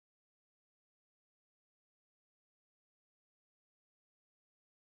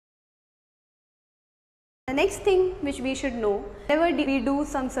The next thing which we should know, whenever we do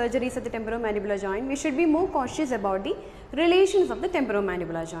some surgeries at the temporomandibular joint, we should be more cautious about the relations of the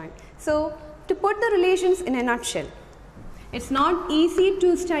temporomandibular joint. So, to put the relations in a nutshell, it's not easy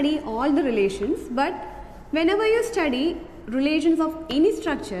to study all the relations, but whenever you study relations of any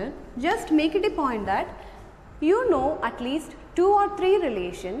structure, just make it a point that you know at least 2 or 3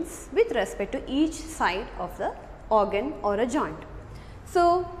 relations with respect to each side of the organ or a joint.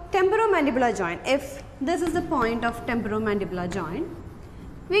 So, temporomandibular joint, if this is the point of temporomandibular joint,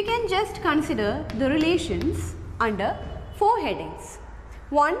 we can just consider the relations under 4 headings.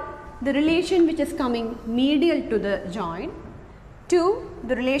 1, the relation which is coming medial to the joint. 2,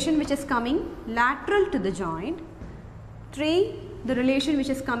 the relation which is coming lateral to the joint. 3, the relation which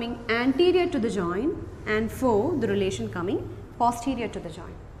is coming anterior to the joint. And 4, the relation coming posterior to the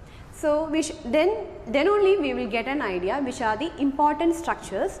joint. So, then only we will get an idea which are the important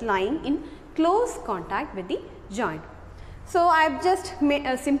structures lying in close contact with the joint. So, I have just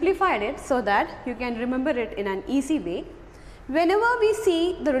simplified it so that you can remember it in an easy way. Whenever we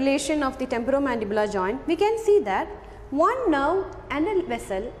see the relation of the temporomandibular joint, we can see that one nerve and a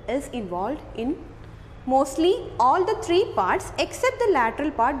vessel is involved in mostly all the 3 parts except the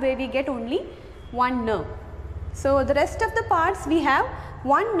lateral part where we get only one nerve. So, the rest of the parts we have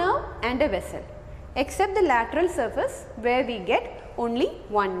one nerve and a vessel except the lateral surface where we get only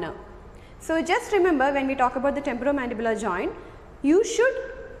one nerve. So, just remember, when we talk about the temporomandibular joint, you should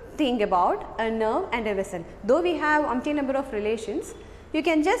think about a nerve and a vessel. Though we have umpteen number of relations, you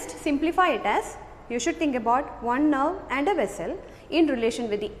can just simplify it as you should think about one nerve and a vessel in relation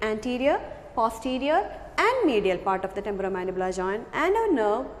with the anterior, posterior and medial part of the temporomandibular joint and a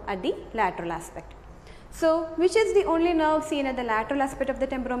nerve at the lateral aspect. So, which is the only nerve seen at the lateral aspect of the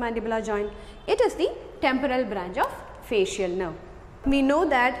temporomandibular joint? It is the temporal branch of facial nerve. We know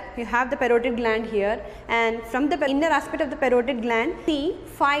that you have the parotid gland here, and from the inner aspect of the parotid gland, see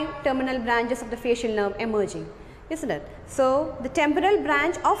 5 terminal branches of the facial nerve emerging, isn't it? So, the temporal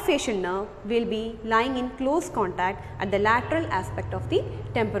branch of facial nerve will be lying in close contact at the lateral aspect of the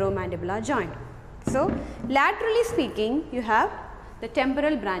temporomandibular joint. So, laterally speaking, you have the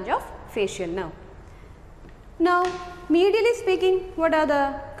temporal branch of facial nerve. Now, medially speaking, what are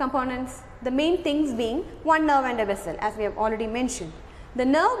the components? The main things being one nerve and a vessel, as we have already mentioned. The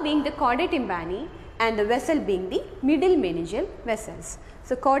nerve being the chordae tympani and the vessel being the middle meningeal vessels.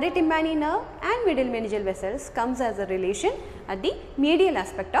 So, chordae tympani nerve and middle meningeal vessels comes as a relation at the medial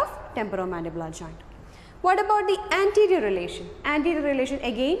aspect of temporomandibular joint. What about the anterior relation? Anterior relation,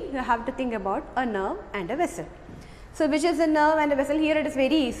 again you have to think about a nerve and a vessel. So, which is a nerve and a vessel? Here it is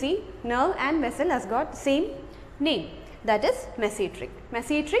very easy. Nerve and vessel has got same name, that is mesenteric.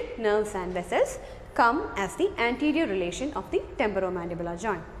 Mesenteric nerves and vessels come as the anterior relation of the temporomandibular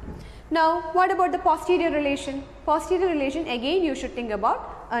joint. Now, what about the posterior relation? Posterior relation, again you should think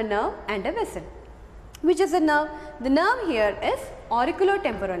about a nerve and a vessel. Which is a nerve? The nerve here is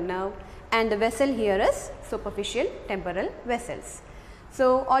auriculotemporal nerve and the vessel here is superficial temporal vessels.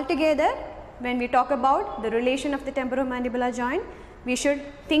 So, altogether when we talk about the relation of the temporomandibular joint, we should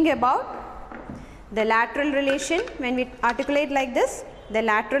think about the lateral relation. When we articulate like this, the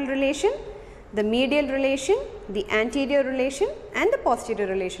lateral relation, the medial relation, the anterior relation and the posterior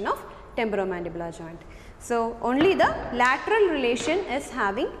relation of temporomandibular joint. So, only the lateral relation is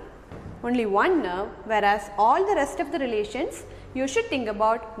having only one nerve, whereas all the rest of the relations you should think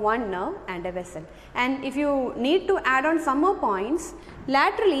about one nerve and a vessel. And if you need to add on some more points,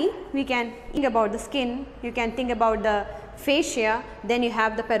 laterally we can think about the skin, you can think about the fascia, then you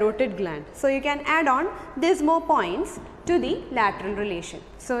have the parotid gland. So, you can add on these more points to the lateral relation.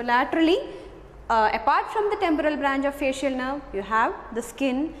 So, laterally apart from the temporal branch of facial nerve, you have the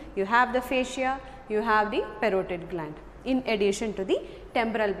skin, you have the fascia, you have the parotid gland in addition to the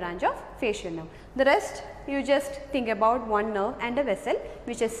temporal branch of facial nerve. The rest you just think about one nerve and a vessel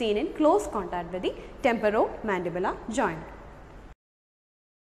which is seen in close contact with the temporomandibular joint.